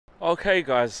Okay,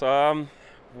 guys.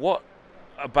 What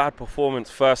a bad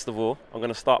performance. First of all, I'm going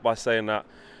to start by saying that.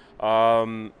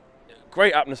 Um,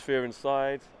 Great atmosphere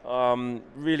inside.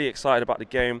 Really excited about the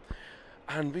game,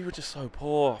 and we were just so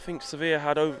poor. I think Sevilla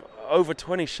had over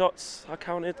 20 shots. I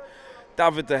counted.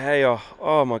 David De Gea.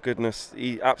 Oh my goodness,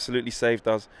 he absolutely saved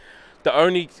us. The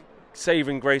only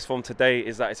saving grace from today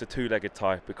is that it's a two-legged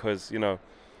tie because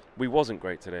we wasn't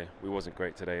great today. We wasn't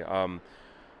great today.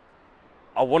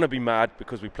 I want to be mad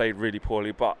because we played really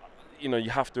poorly, but you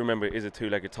have to remember it is a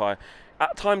two-legged tie.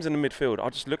 At times in the midfield, I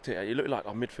just looked at it. It looked like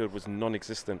our midfield was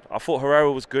non-existent. I thought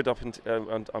Herrera was good up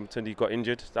until he got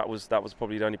injured. That was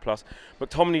probably the only plus.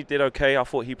 McTominay did okay. I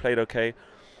thought he played okay.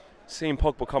 Seeing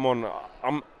Pogba come on,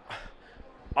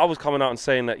 I was coming out and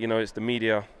saying that it's the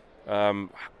media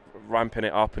ramping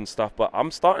it up and stuff, but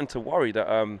I'm starting to worry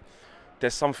that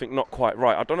there's something not quite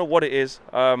right. I don't know what it is.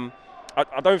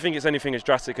 I don't think it's anything as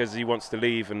drastic as he wants to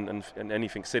leave and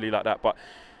anything silly like that, but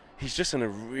he's just in a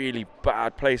really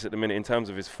bad place at the minute in terms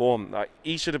of his form. Like,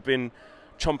 he should have been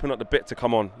chomping at the bit to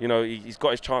come on. He's got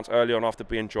his chance early on after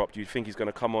being dropped. You'd think he's going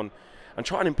to come on and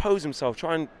try and impose himself,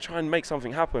 try and make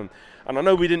something happen. And I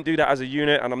know we didn't do that as a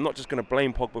unit, and I'm not just going to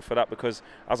blame Pogba for that because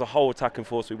as a whole attacking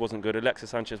force we wasn't good.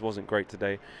 Alexis Sanchez wasn't great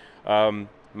today.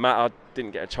 Mata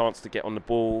didn't get a chance to get on the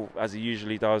ball as he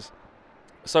usually does.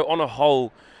 So on a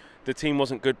whole, the team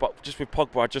wasn't good, but just with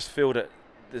Pogba, I just feel that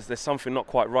there's something not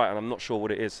quite right, and I'm not sure what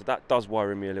it is. So that does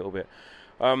worry me a little bit.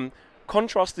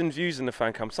 Contrasting views in the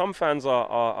fan camp. Some fans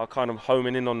are kind of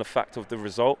homing in on the fact of the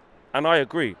result, and I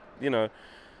agree.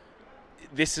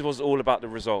 This was all about the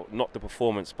result, not the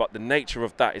performance. But the nature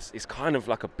of that is kind of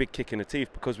like a big kick in the teeth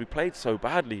because we played so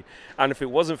badly. And if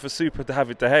it wasn't for Super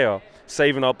David De Gea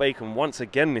saving our bacon once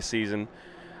again this season,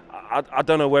 I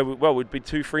don't know where we'd be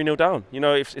 2-3-0 down.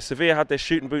 If Sevilla had their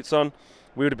shooting boots on,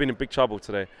 we would have been in big trouble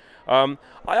today. I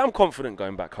am confident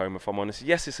going back home, if I'm honest.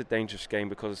 Yes, it's a dangerous game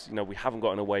because we haven't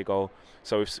got an away goal.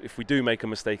 So if we do make a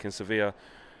mistake in Sevilla,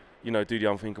 do the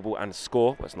unthinkable and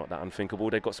score, well, it's not that unthinkable.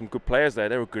 They've got some good players there.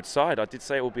 They're a good side. I did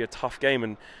say it would be a tough game,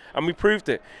 and we proved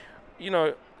it.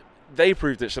 They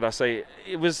proved it, should I say.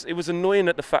 It was annoying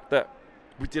at the fact that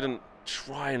we didn't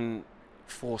try and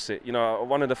force it.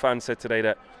 One of the fans said today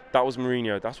that was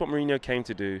Mourinho. That's what Mourinho came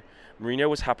to do. Mourinho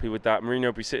was happy with that. Mourinho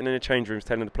would be sitting in the change rooms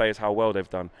telling the players how well they've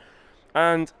done.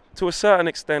 And to a certain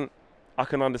extent, I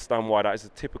can understand why that is a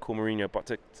typical Mourinho. But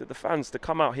to the fans, to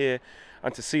come out here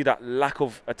and to see that lack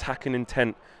of attacking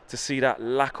intent, to see that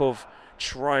lack of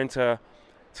trying to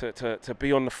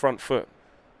be on the front foot,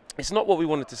 it's not what we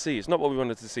wanted to see. It's not what we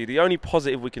wanted to see. The only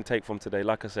positive we can take from today,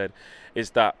 like I said,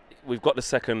 is that we've got the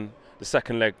second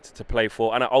leg to play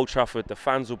for, and at Old Trafford the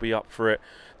fans will be up for it.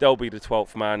 They'll be the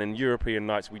 12th man. In European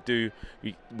nights we do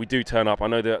turn up. I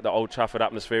know that the Old Trafford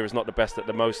atmosphere is not the best at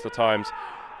the most of times,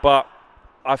 but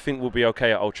I think we'll be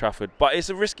okay at Old Trafford. But it's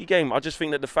a risky game. I just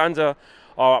think that the fans are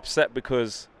upset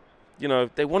because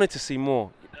they wanted to see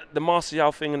more. The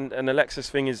Martial thing and Alexis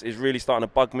thing is really starting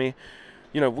to bug me.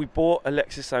 We bought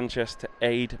Alexis Sanchez to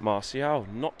aid Martial,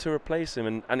 not to replace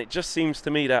him, and it just seems to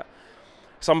me that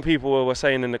some people were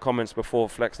saying in the comments before,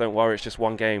 Flex, don't worry, it's just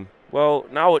one game. Well,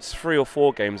 now it's 3 or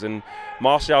 4 games, and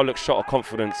Martial looks shot of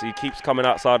confidence. He keeps coming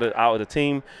out of the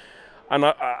team, and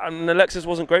Alexis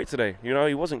wasn't great today.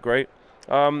 He wasn't great.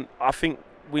 I think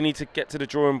we need to get to the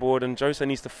drawing board, and Jose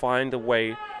needs to find a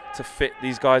way to fit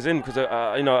these guys in because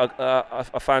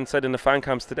a fan said in the fan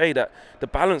camps today that the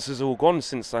balance is all gone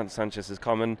since Sanchez has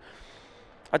come, and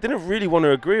I didn't really want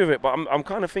to agree with it, but I'm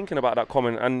kind of thinking about that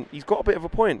comment, and he's got a bit of a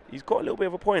point. He's got a little bit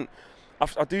of a point.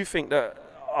 I do think that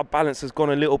our balance has gone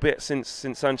a little bit since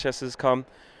Sanchez has come.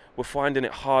 We're finding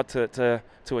it hard to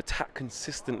attack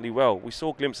consistently well. We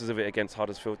saw glimpses of it against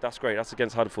Huddersfield. That's great. That's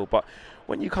against Huddersfield. But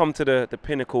when you come to the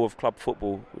pinnacle of club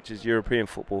football, which is European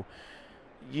football,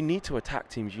 you need to attack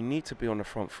teams. You need to be on the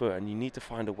front foot, and you need to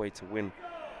find a way to win.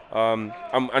 And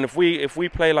if we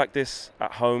play like this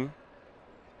at home,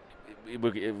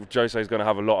 Jose is going to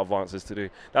have a lot of answers to do.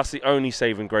 That's the only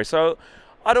saving grace. So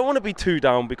I don't want to be too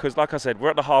down because, like I said,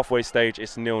 we're at the halfway stage.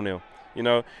 It's 0-0.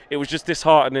 It was just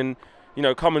disheartening,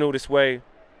 coming all this way,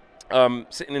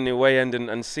 sitting in the away end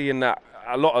and seeing that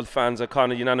a lot of fans are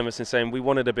kind of unanimous in saying we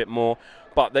wanted a bit more,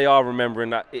 but they are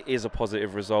remembering that it is a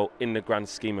positive result in the grand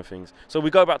scheme of things. So we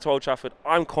go back to Old Trafford.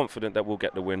 I'm confident that we'll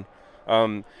get the win.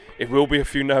 It will be a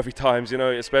few nervy times,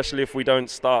 especially if we don't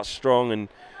start strong and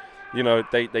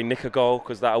they nick a goal,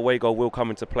 because that away goal will come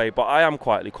into play. But I am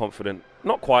quietly confident.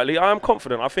 Not quietly, I am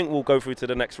confident. I think we'll go through to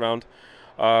the next round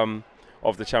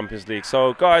of the Champions League.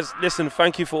 So, guys, listen,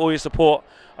 thank you for all your support.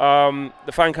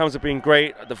 The fan cams have been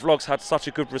great. The vlogs had such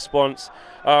a good response.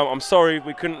 I'm sorry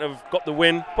we couldn't have got the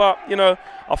win, but,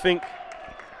 I think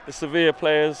the Sevilla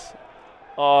players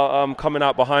are coming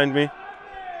out behind me.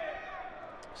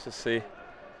 Let's just see.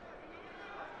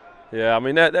 Yeah, I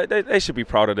mean, they should be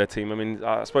proud of their team. I mean,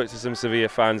 I spoke to some Sevilla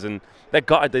fans and they're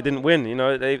gutted they didn't win. You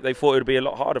know, they thought it would be a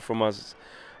lot harder from us.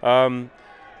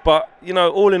 But, you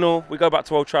know, all in all, we go back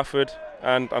to Old Trafford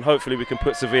and hopefully we can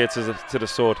put Sevilla to the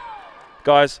sword.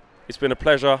 Guys, it's been a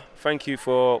pleasure. Thank you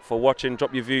for watching.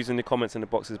 Drop your views in the comments in the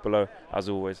boxes below, as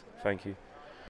always. Thank you.